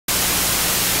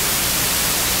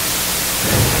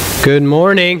Good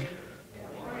morning.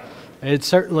 It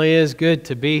certainly is good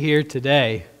to be here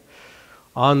today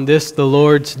on this, the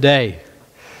Lord's Day.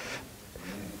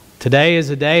 Today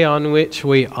is a day on which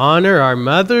we honor our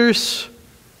mothers,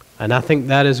 and I think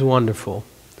that is wonderful.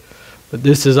 But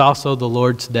this is also the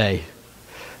Lord's Day,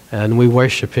 and we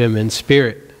worship Him in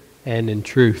spirit and in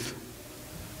truth.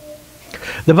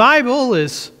 The Bible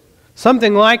is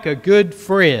something like a good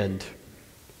friend.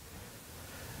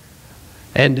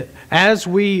 And as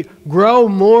we grow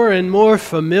more and more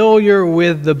familiar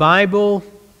with the Bible,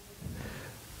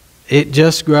 it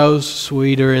just grows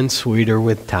sweeter and sweeter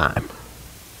with time.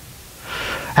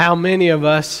 How many of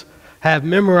us have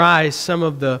memorized some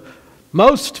of the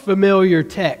most familiar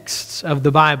texts of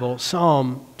the Bible?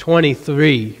 Psalm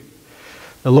 23,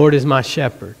 the Lord is my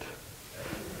shepherd.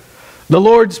 The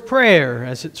Lord's Prayer,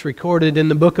 as it's recorded in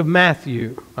the book of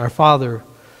Matthew, our Father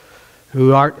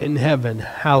who art in heaven,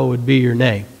 hallowed be your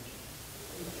name.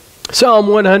 Psalm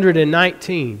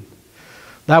 119,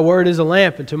 thy word is a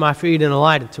lamp unto my feet and a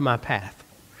light unto my path.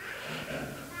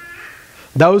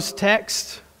 Those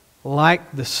texts,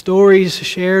 like the stories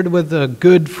shared with a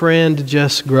good friend,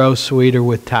 just grow sweeter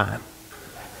with time.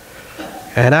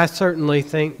 And I certainly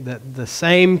think that the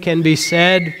same can be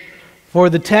said for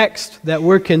the text that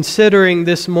we're considering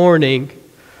this morning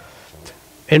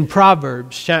in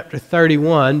Proverbs chapter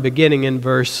 31, beginning in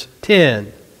verse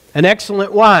 10. An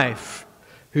excellent wife,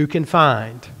 who can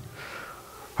find?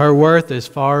 Her worth is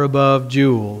far above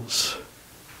jewels.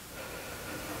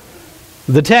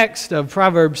 The text of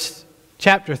Proverbs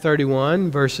chapter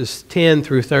 31, verses 10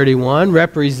 through 31,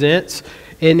 represents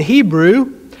in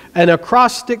Hebrew an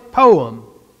acrostic poem.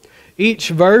 Each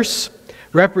verse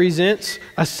represents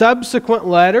a subsequent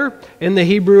letter in the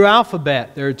Hebrew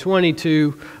alphabet. There are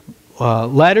 22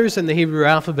 letters in the Hebrew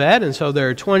alphabet, and so there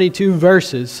are 22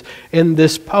 verses in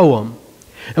this poem.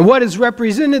 And what is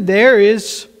represented there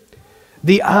is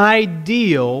the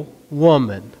ideal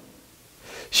woman.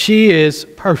 She is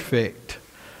perfect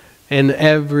in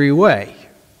every way.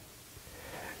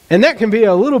 And that can be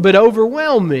a little bit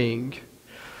overwhelming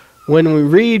when we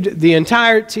read the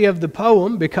entirety of the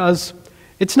poem, because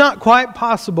it's not quite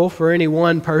possible for any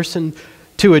one person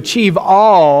to achieve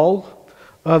all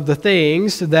of the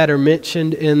things that are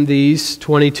mentioned in these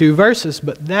 22 verses,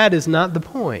 but that is not the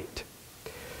point.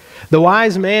 The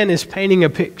wise man is painting a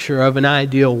picture of an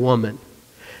ideal woman,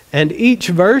 and each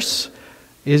verse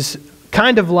is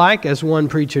kind of like, as one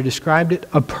preacher described it,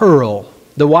 a pearl.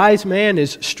 The wise man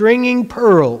is stringing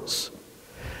pearls,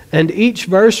 and each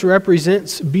verse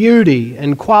represents beauty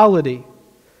and quality,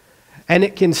 and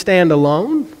it can stand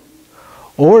alone,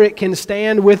 or it can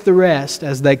stand with the rest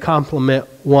as they complement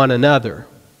one another.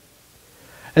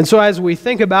 And so as we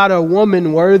think about a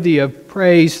woman worthy of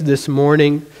praise this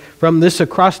morning from this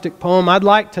acrostic poem, I'd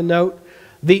like to note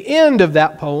the end of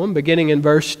that poem, beginning in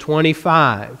verse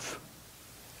 25.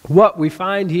 What we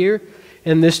find here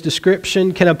in this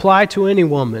description can apply to any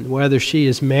woman, whether she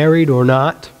is married or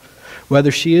not, whether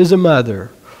she is a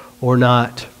mother or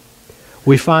not.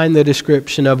 We find the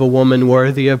description of a woman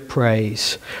worthy of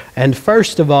praise. And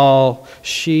first of all,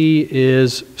 she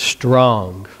is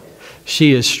strong.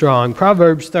 She is strong.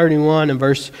 Proverbs 31 and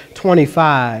verse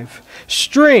 25.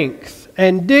 Strength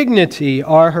and dignity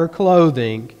are her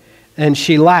clothing, and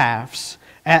she laughs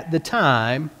at the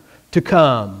time to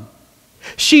come.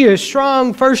 She is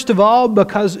strong, first of all,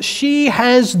 because she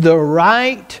has the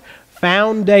right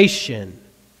foundation.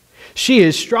 She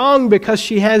is strong because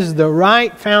she has the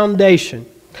right foundation.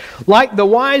 Like the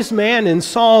wise man in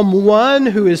Psalm 1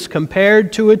 who is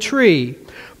compared to a tree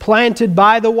planted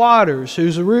by the waters,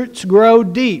 whose roots grow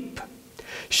deep.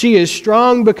 She is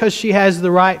strong because she has the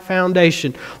right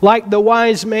foundation. Like the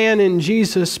wise man in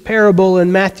Jesus' parable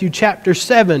in Matthew chapter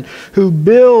 7, who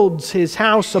builds his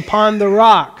house upon the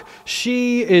rock.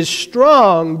 She is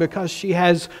strong because she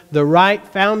has the right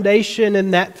foundation,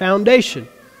 and that foundation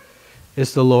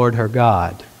is the Lord her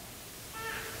God.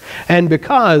 And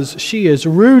because she is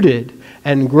rooted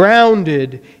and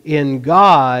grounded in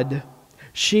God,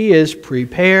 she is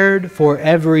prepared for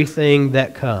everything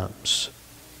that comes.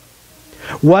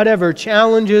 Whatever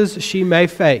challenges she may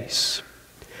face,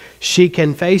 she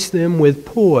can face them with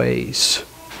poise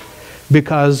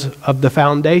because of the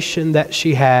foundation that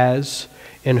she has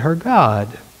in her God.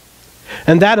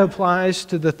 And that applies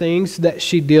to the things that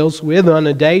she deals with on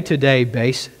a day-to-day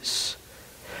basis,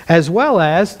 as well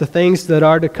as the things that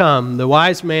are to come. The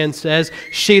wise man says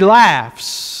she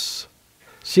laughs.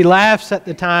 She laughs at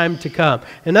the time to come.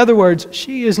 In other words,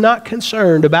 she is not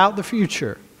concerned about the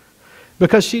future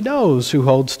because she knows who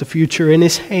holds the future in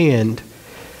his hand,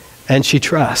 and she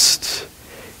trusts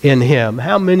in him.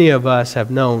 How many of us have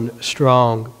known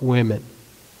strong women?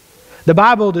 The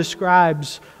Bible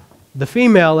describes the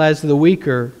female as the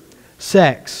weaker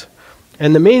sex.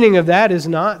 And the meaning of that is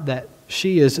not that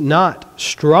she is not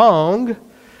strong,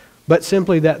 but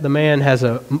simply that the man has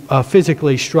a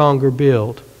physically stronger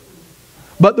build.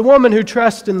 But the woman who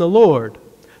trusts in the Lord,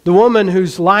 the woman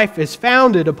whose life is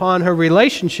founded upon her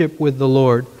relationship with the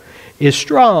Lord, is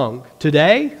strong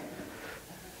today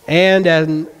and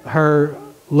in her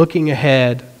looking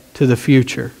ahead to the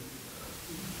future.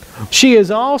 She is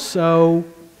also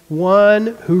one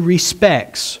who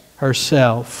respects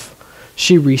herself.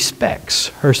 She respects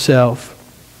herself.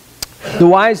 The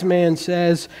wise man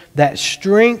says that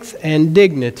strength and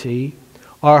dignity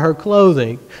are her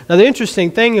clothing. Now, the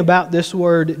interesting thing about this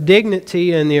word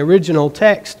dignity in the original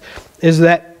text is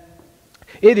that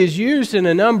it is used in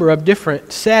a number of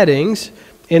different settings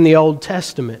in the Old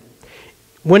Testament.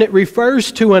 When it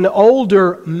refers to an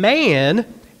older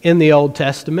man in the Old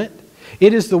Testament,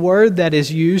 it is the word that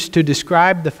is used to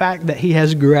describe the fact that he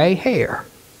has gray hair.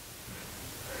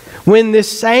 When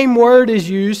this same word is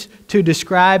used to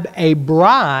describe a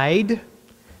bride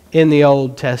in the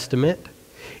Old Testament,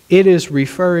 it is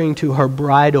referring to her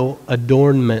bridal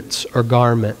adornments or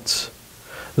garments,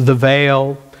 the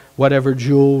veil, whatever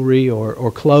jewelry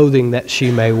or clothing that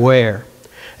she may wear.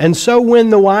 And so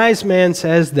when the wise man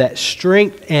says that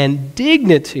strength and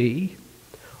dignity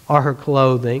are her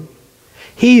clothing,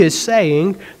 he is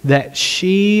saying that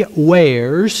she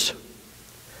wears,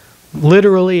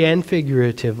 literally and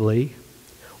figuratively,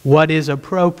 what is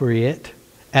appropriate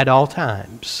at all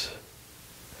times.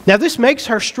 Now, this makes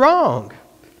her strong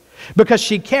because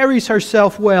she carries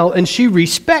herself well and she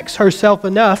respects herself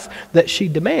enough that she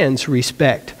demands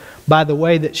respect by the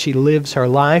way that she lives her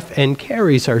life and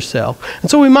carries herself. And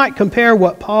so we might compare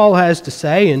what Paul has to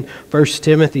say in 1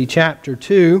 Timothy chapter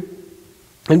 2.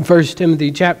 In 1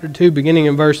 Timothy chapter 2, beginning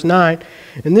in verse 9.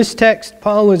 In this text,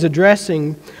 Paul is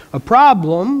addressing a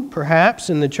problem, perhaps,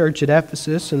 in the church at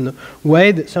Ephesus and the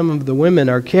way that some of the women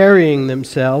are carrying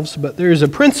themselves, but there is a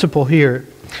principle here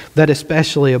that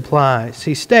especially applies.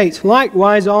 He states,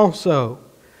 "Likewise also,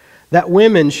 that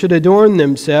women should adorn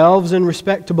themselves in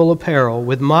respectable apparel,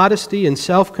 with modesty and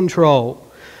self-control,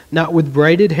 not with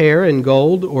braided hair and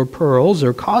gold or pearls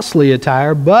or costly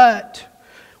attire, but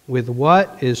with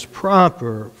what is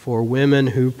proper for women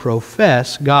who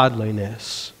profess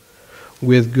godliness,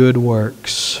 with good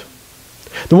works."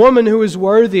 The woman who is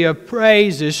worthy of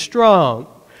praise is strong.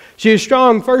 She is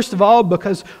strong, first of all,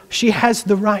 because she has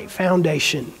the right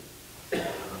foundation.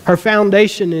 Her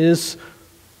foundation is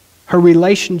her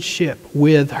relationship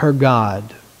with her God,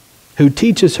 who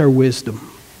teaches her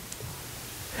wisdom.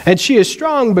 And she is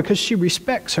strong because she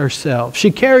respects herself.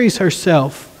 She carries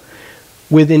herself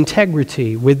with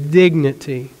integrity, with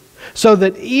dignity, so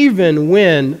that even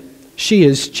when she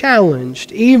is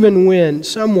challenged, even when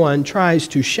someone tries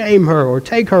to shame her or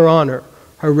take her honor,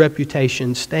 her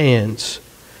reputation stands,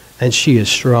 and she is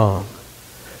strong.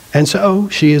 And so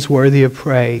she is worthy of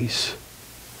praise.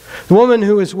 The woman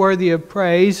who is worthy of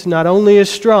praise not only is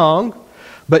strong,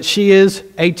 but she is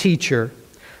a teacher.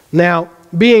 Now,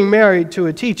 being married to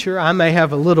a teacher, I may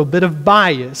have a little bit of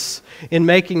bias in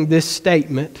making this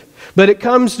statement, but it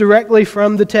comes directly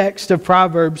from the text of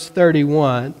Proverbs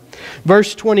 31.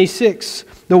 Verse 26,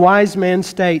 the wise man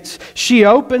states, "She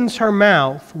opens her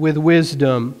mouth with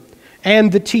wisdom,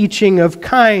 and the teaching of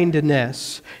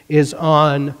kindness is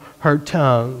on her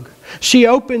tongue." She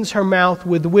opens her mouth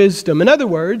with wisdom. In other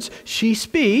words, she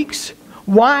speaks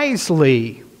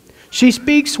wisely. She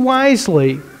speaks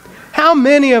wisely. How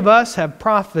many of us have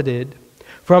profited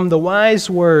from the wise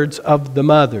words of the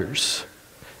mothers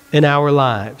in our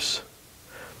lives?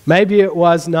 Maybe it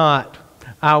was not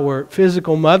our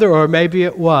physical mother, or maybe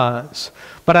it was.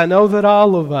 But I know that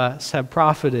all of us have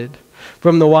profited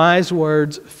from the wise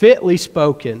words fitly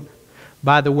spoken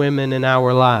by the women in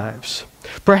our lives.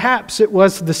 Perhaps it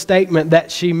was the statement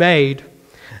that she made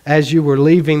as you were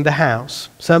leaving the house.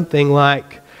 Something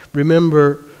like,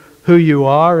 "Remember who you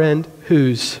are and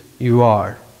whose you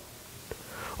are."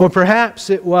 Or perhaps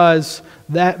it was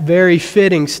that very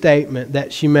fitting statement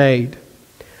that she made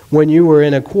when you were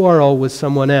in a quarrel with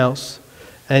someone else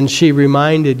and she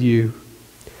reminded you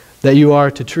that you are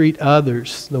to treat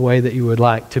others the way that you would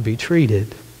like to be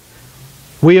treated.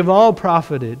 We have all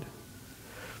profited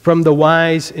from the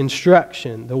wise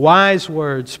instruction, the wise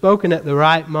words spoken at the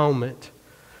right moment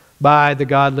by the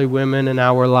godly women in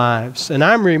our lives. And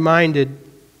I'm reminded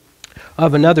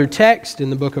of another text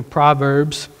in the book of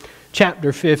Proverbs,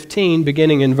 chapter 15,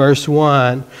 beginning in verse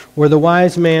 1, where the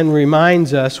wise man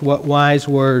reminds us what wise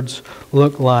words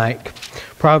look like.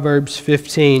 Proverbs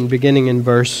 15, beginning in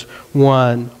verse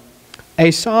 1.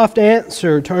 A soft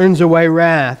answer turns away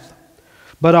wrath,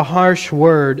 but a harsh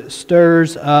word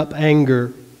stirs up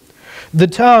anger. The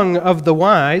tongue of the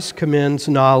wise commends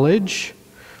knowledge,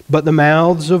 but the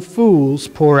mouths of fools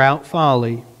pour out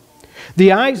folly.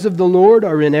 The eyes of the Lord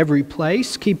are in every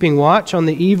place, keeping watch on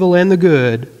the evil and the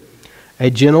good. A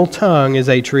gentle tongue is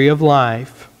a tree of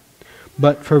life,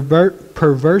 but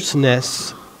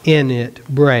perverseness in it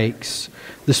breaks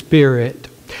the spirit.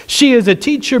 She is a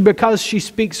teacher because she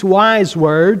speaks wise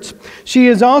words. She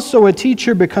is also a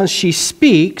teacher because she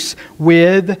speaks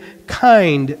with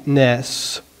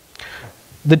kindness.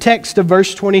 The text of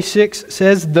verse 26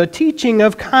 says, "The teaching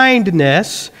of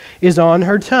kindness is on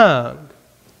her tongue."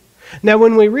 Now,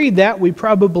 when we read that, we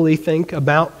probably think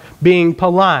about being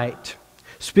polite,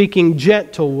 speaking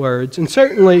gentle words, and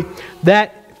certainly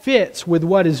that fits with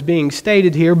what is being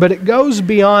stated here, but it goes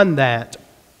beyond that.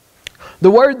 The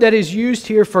word that is used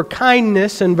here for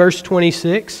kindness in verse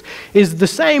 26 is the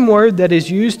same word that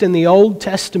is used in the Old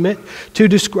Testament to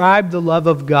describe the love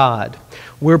of God.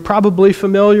 We're probably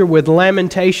familiar with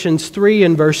Lamentations 3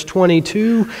 and verse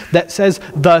 22 that says,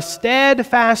 "The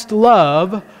steadfast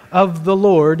love of the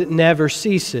Lord never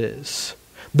ceases."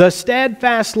 The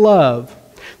steadfast love.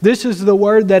 This is the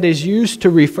word that is used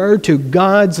to refer to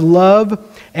God's love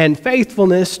and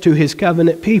faithfulness to His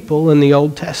covenant people in the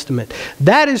Old Testament.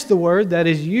 That is the word that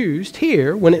is used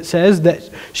here when it says that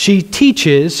she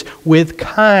teaches with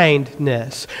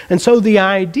kindness. And so the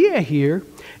idea here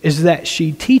is that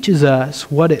she teaches us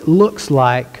what it looks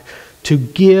like to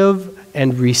give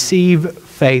and receive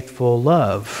faithful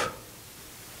love.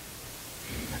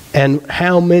 And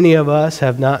how many of us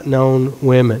have not known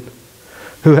women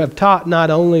who have taught not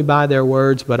only by their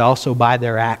words but also by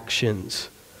their actions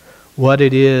what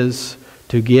it is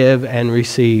to give and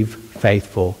receive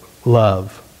faithful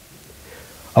love?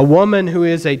 A woman who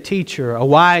is a teacher, a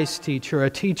wise teacher, a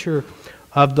teacher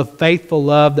of the faithful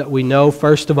love that we know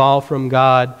first of all from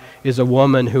God, is a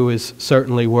woman who is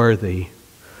certainly worthy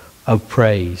of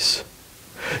praise.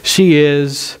 She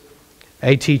is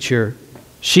a teacher.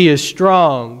 She is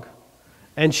strong,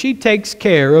 and she takes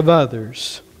care of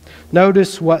others.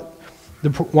 Notice what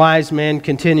the wise man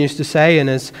continues to say, and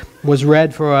as was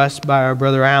read for us by our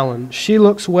brother Alan. She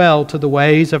looks well to the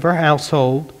ways of her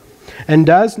household and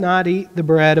does not eat the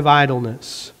bread of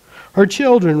idleness. Her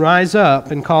children rise up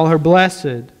and call her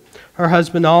blessed, her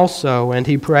husband also, and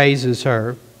he praises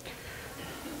her.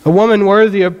 A woman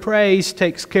worthy of praise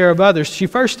takes care of others. She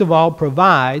first of all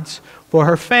provides for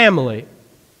her family.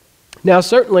 Now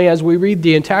certainly as we read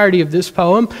the entirety of this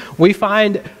poem, we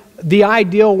find the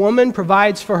ideal woman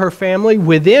provides for her family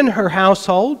within her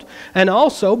household and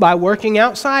also by working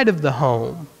outside of the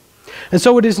home. And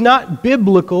so it is not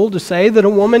biblical to say that a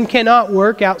woman cannot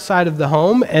work outside of the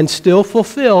home and still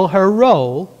fulfill her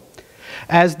role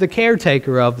as the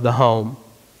caretaker of the home.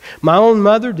 My own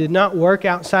mother did not work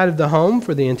outside of the home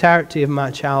for the entirety of my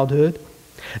childhood,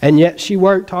 and yet she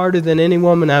worked harder than any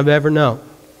woman I've ever known.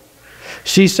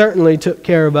 She certainly took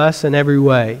care of us in every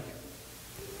way.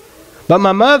 But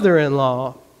my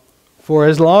mother-in-law, for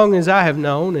as long as I have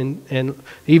known, and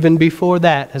even before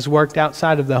that, has worked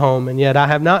outside of the home, and yet I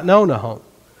have not known a home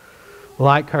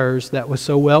like hers that was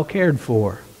so well cared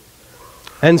for.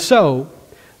 And so,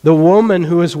 the woman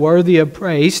who is worthy of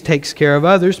praise takes care of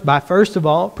others by, first of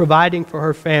all, providing for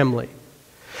her family.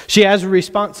 She has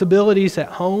responsibilities at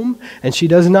home, and she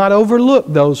does not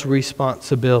overlook those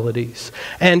responsibilities.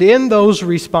 And in those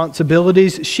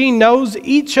responsibilities, she knows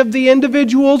each of the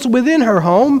individuals within her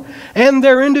home and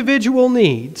their individual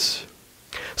needs,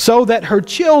 so that her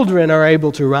children are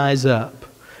able to rise up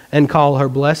and call her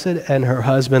blessed, and her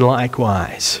husband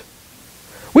likewise.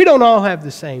 We don't all have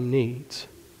the same needs,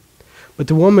 but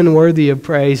the woman worthy of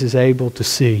praise is able to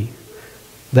see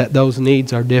that those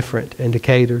needs are different and to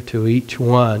cater to each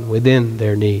one within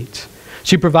their needs.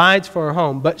 She provides for her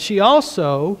home, but she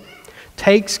also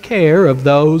takes care of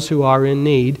those who are in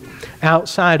need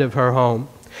outside of her home.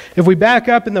 If we back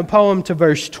up in the poem to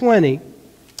verse 20,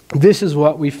 this is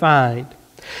what we find.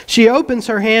 She opens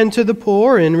her hand to the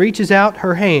poor and reaches out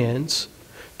her hands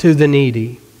to the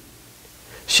needy.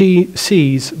 She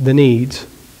sees the needs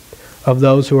of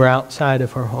those who are outside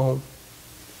of her home.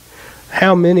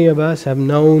 How many of us have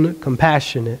known a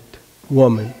compassionate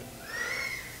woman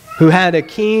who had a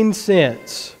keen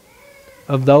sense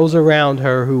of those around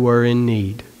her who were in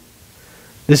need?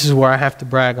 This is where I have to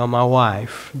brag on my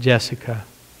wife, Jessica.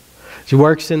 She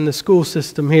works in the school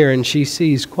system here, and she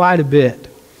sees quite a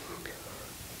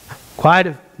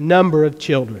number of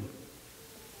children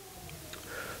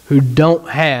who don't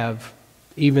have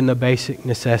even the basic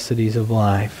necessities of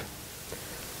life.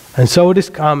 And so it is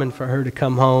common for her to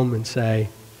come home and say,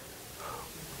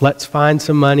 let's find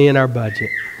some money in our budget.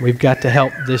 We've got to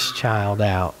help this child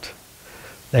out.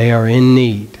 They are in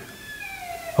need.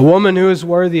 A woman who is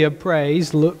worthy of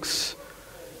praise looks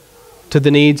to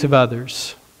the needs of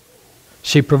others.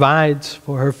 She provides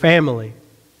for her family.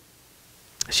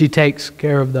 She takes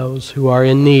care of those who are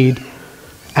in need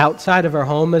outside of her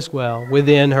home as well,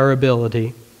 within her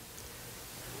ability.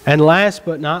 And last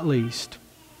but not least,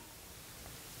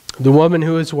 the woman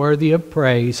who is worthy of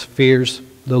praise fears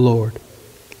the Lord.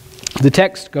 The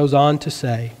text goes on to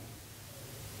say,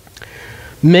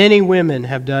 many women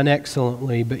have done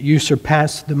excellently, but you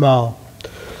surpass them all.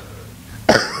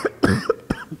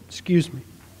 Excuse me.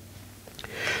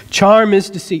 Charm is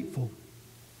deceitful,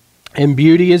 and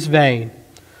beauty is vain,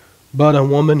 but a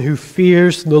woman who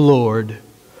fears the Lord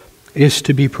is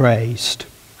to be praised.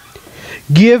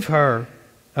 Give her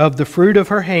of the fruit of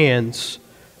her hands,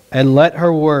 and let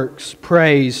her works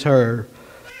praise her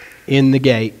in the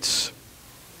gates.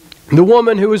 The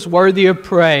woman who is worthy of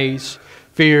praise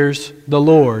fears the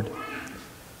Lord.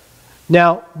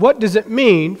 Now, what does it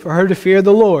mean for her to fear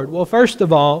the Lord? Well, first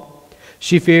of all,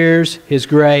 she fears His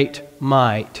great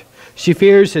might. She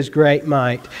fears His great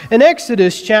might. In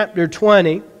Exodus chapter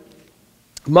 20,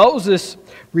 Moses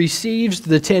receives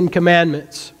the 10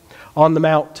 Commandments on the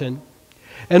mountain.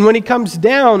 And when he comes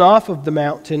down off of the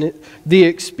mountain, the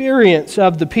experience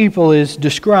of the people is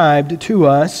described to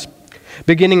us,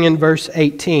 beginning in verse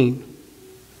 18.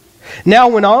 Now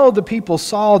when all the people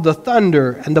saw the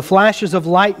thunder and the flashes of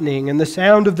lightning and the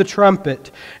sound of the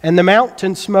trumpet and the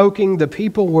mountain smoking, the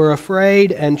people were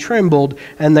afraid and trembled,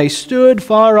 and they stood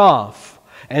far off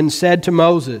and said to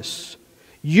Moses,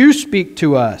 "You speak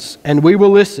to us, and we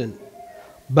will listen,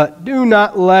 but do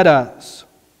not let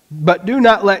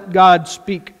God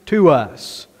speak to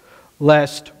us,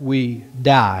 lest we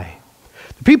die."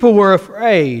 The people were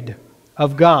afraid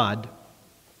of God.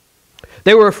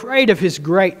 They were afraid of His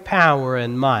great power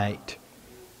and might.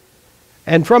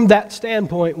 And from that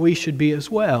standpoint, we should be as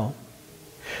well.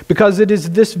 Because it is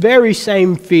this very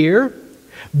same fear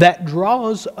that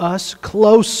draws us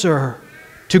closer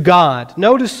to God.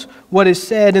 Notice what is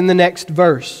said in the next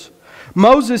verse.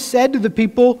 Moses said to the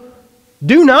people,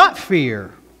 "Do not fear,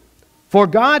 for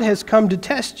God has come to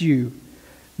test you,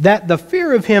 that the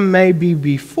fear of Him may be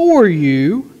before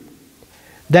you,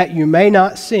 that you may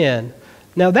not sin."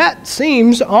 Now that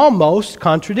seems almost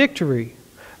contradictory.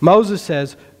 Moses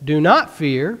says, do not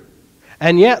fear,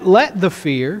 and yet let the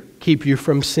fear keep you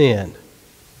from sin.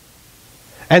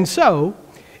 And so,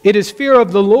 it is fear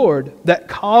of the Lord that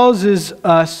causes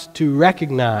us to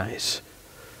recognize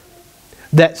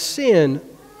that sin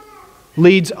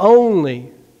leads only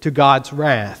to God's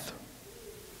wrath.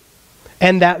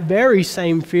 And that very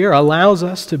same fear allows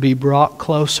us to be brought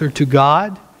closer to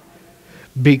God,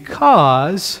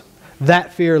 because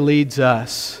that fear leads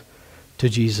us to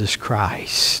Jesus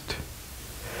Christ,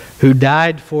 who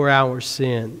died for our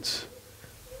sins,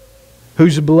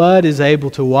 whose blood is able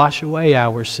to wash away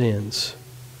our sins.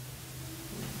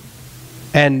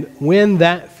 And when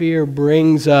that fear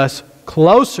brings us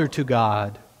closer to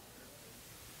God,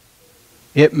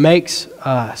 it makes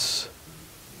us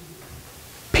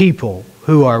people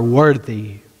who are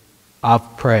worthy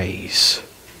of praise.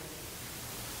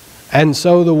 And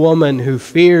so the woman who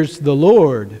fears the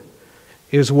Lord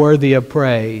is worthy of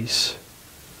praise,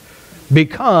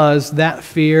 because that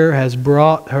fear has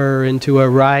brought her into a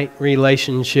right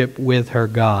relationship with her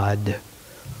God.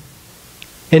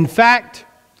 In fact,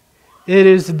 it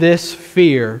is this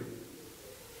fear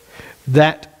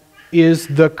that is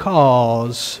the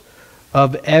cause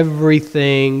of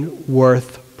everything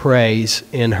worth praise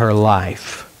in her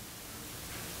life.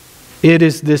 It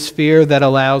is this fear that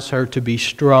allows her to be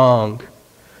strong,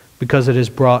 because it has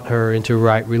brought her into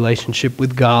right relationship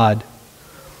with God.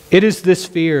 It is this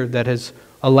fear that has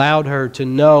allowed her to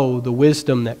know the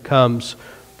wisdom that comes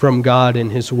from God in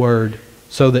His Word,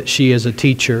 so that she is a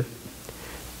teacher.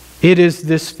 It is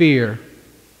this fear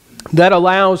that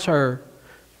allows her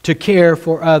to care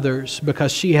for others,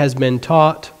 because she has been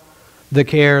taught the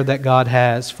care that God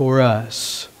has for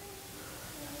us.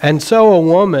 And so a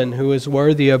woman who is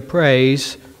worthy of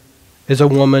praise is a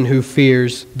woman who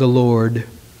fears the Lord.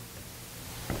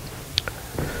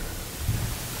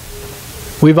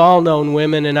 We've all known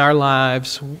women in our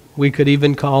lives, we could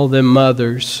even call them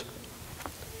mothers,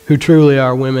 who truly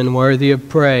are women worthy of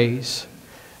praise,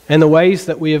 in the ways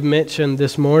that we have mentioned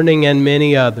this morning and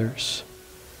many others.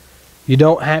 You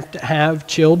don't have to have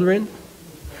children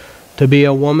to be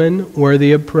a woman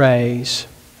worthy of praise.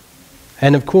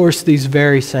 And of course, these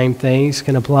very same things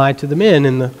can apply to the men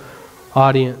in the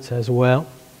audience as well.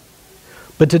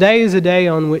 But today is a day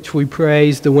on which we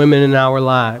praise the women in our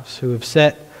lives who have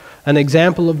set an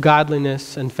example of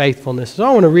godliness and faithfulness. So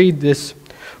I want to read this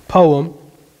poem.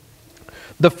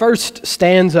 The first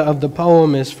stanza of the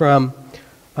poem is from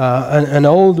an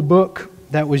old book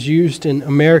that was used in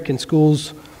American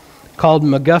schools called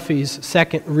McGuffey's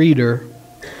Second Reader.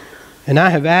 And I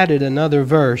have added another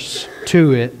verse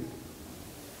to it.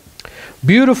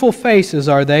 Beautiful faces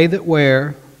are they that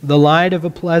wear the light of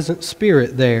a pleasant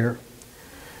spirit there.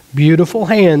 Beautiful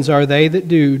hands are they that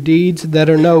do deeds that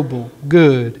are noble,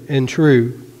 good, and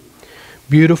true.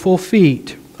 Beautiful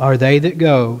feet are they that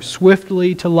go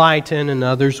swiftly to lighten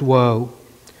another's woe.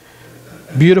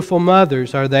 Beautiful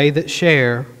mothers are they that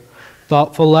share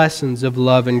thoughtful lessons of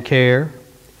love and care.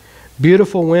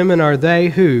 Beautiful women are they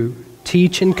who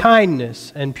teach in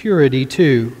kindness and purity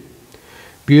too.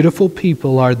 Beautiful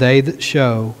people are they that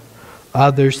show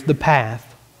others the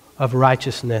path of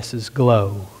righteousness's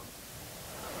glow.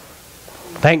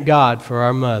 Thank God for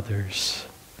our mothers.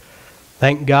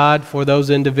 Thank God for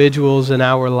those individuals in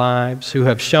our lives who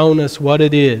have shown us what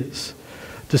it is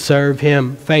to serve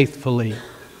Him faithfully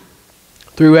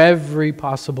through every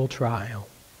possible trial.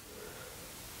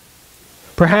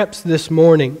 Perhaps this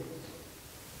morning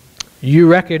you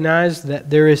recognize that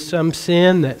there is some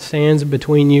sin that stands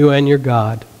between you and your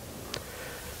God.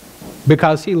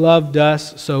 Because He loved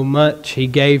us so much, He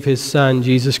gave His Son,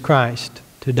 Jesus Christ,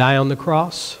 to die on the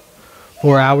cross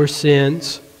for our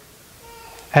sins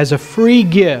as a free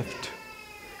gift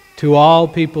to all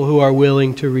people who are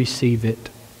willing to receive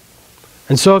it.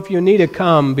 And so if you need to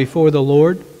come before the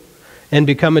Lord and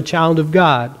become a child of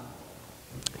God,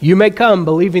 you may come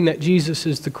believing that Jesus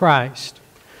is the Christ.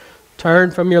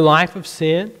 Turn from your life of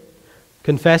sin,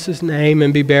 confess His name,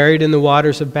 and be buried in the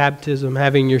waters of baptism,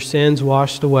 having your sins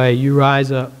washed away. You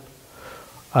rise up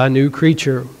a new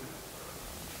creature,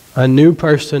 a new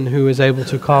person who is able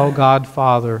to call God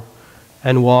Father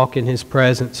and walk in His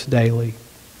presence daily.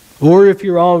 Or if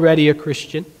you're already a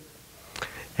Christian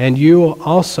and you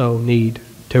also need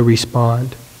to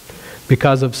respond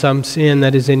because of some sin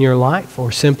that is in your life, or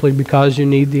simply because you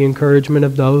need the encouragement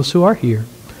of those who are here,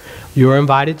 you are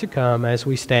invited to come as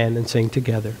we stand and sing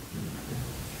together.